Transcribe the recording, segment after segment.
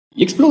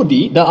Explore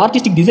the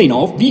artistic design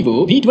of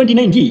Vivo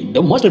V29e,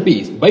 the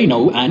masterpiece. Buy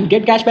now and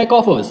get cashback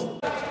offers.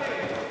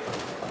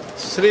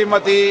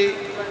 Shrimati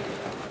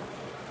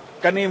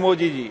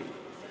Kanimozhi ji.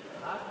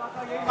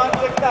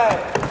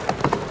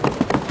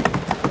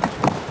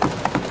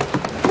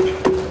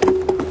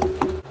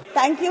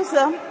 Thank you,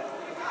 sir.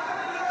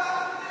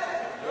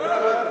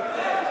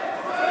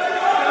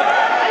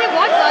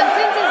 What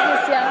nonsense is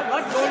this, yeah?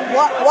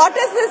 What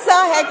is this,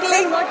 sir?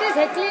 Heckling? What is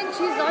heckling?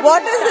 She's not.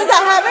 What is this?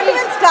 I haven't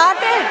even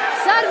started.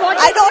 Sir, what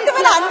is I don't this,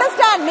 even sir?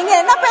 understand. நீங்க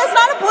என்ன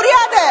பேசுறான்னு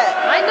புரியாது.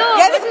 I know.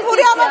 எதுக்கு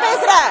புரியாம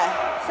பேசுற?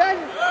 Sir.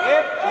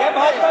 ये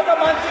भाजपा का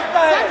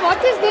मानसिकता है. Sir,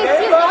 what is this?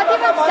 She's not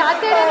even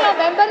started and your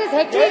member is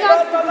heckling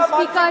us to the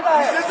speaker.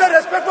 This is the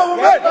respect for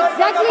women.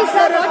 Exactly,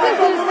 sir. What is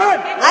this?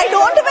 I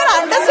don't even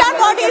understand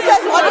what he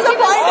says. What is the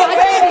point in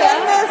saying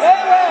this?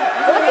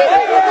 What is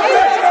this? Why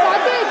is it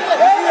started?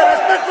 This is the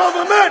respect for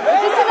women.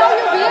 This is how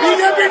you behave.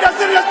 BJP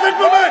doesn't respect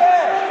women.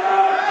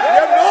 They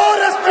have no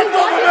respect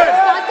for women.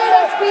 Started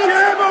a speech.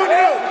 Shame on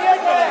you.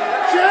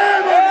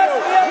 Shame on you.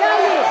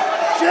 Really?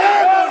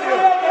 Shame on you.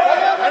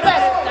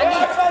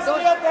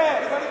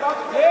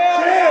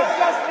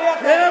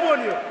 Shame on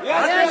you.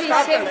 Really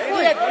shameful.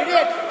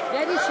 Idiot.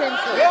 Very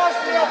shameful.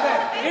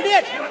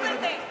 Idiot.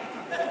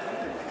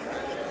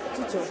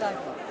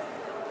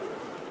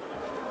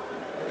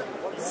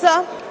 Sir,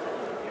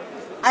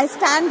 I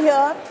stand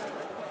here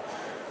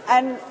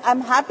and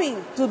I'm happy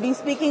to be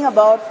speaking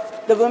about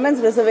the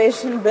Women's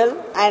Reservation Bill,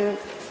 and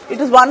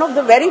it is one of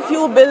the very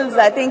few bills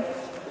I think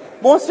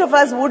most of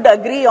us would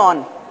agree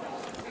on.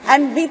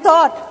 And we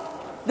thought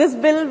this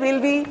bill will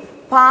be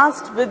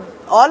passed with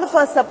all of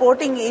us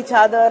supporting each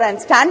other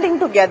and standing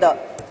together.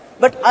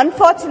 But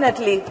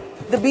unfortunately,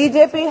 the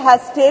BJP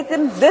has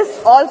taken this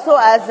also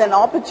as an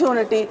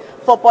opportunity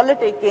for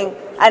politicking,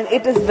 and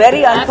it is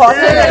very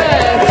unfortunate.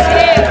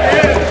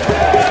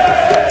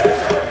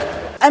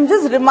 I'm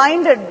just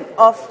reminded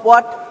of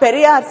what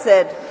Periyar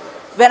said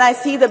when I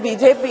see the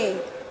BJP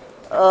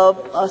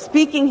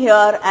speaking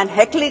here and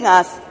heckling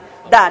us,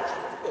 that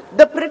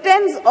the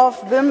pretense of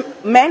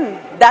men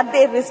that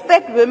they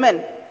respect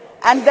women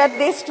and that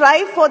they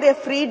strive for their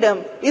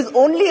freedom is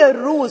only a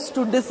ruse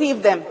to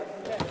deceive them.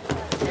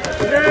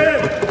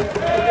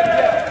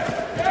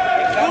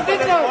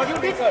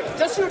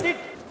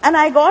 And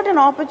I got an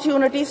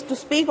opportunity to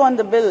speak on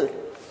the bill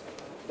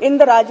in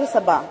the Rajya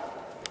Sabha,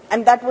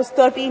 and that was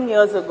 13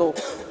 years ago.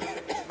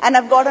 And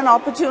I've got an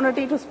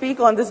opportunity to speak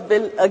on this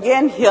bill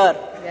again here.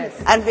 Yes.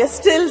 And we're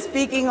still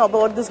speaking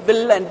about this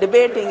bill and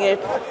debating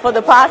it for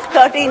the past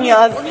 13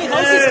 years. Only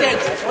house is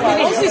changed.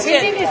 Only house is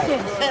changed.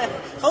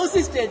 House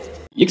is changed.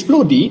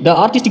 Explore the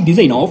artistic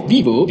design of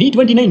Vivo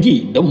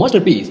V29e, the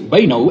masterpiece.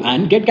 Buy now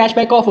and get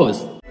cashback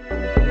offers.